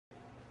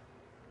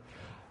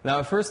Now,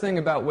 the first thing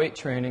about weight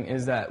training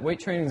is that weight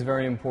training is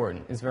very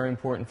important. It's very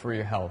important for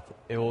your health.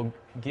 It will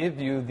give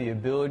you the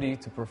ability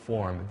to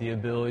perform, the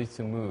ability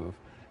to move.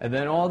 And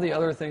then all the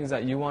other things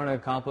that you want to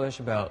accomplish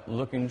about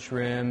looking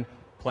trim,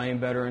 playing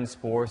better in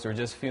sports, or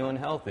just feeling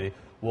healthy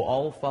will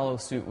all follow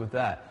suit with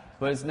that.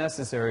 But it's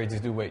necessary to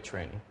do weight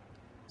training.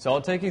 So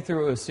I'll take you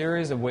through a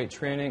series of weight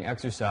training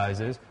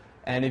exercises,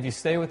 and if you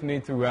stay with me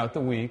throughout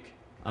the week,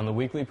 on the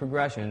weekly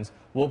progressions,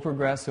 we'll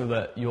progress so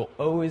that you'll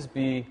always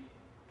be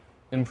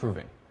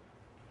improving.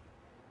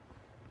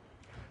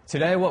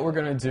 Today what we're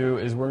going to do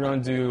is we're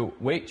going to do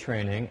weight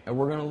training, and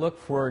we're going to look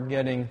for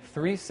getting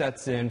 3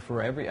 sets in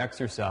for every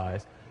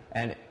exercise,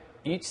 and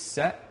each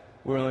set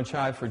we're going to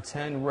try for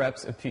 10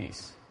 reps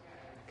apiece.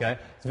 Okay?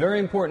 It's very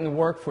important to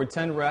work for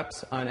 10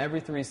 reps on every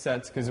 3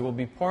 sets because it will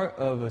be part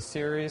of a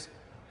series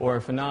or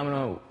a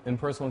phenomenon in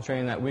personal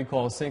training that we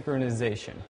call synchronization.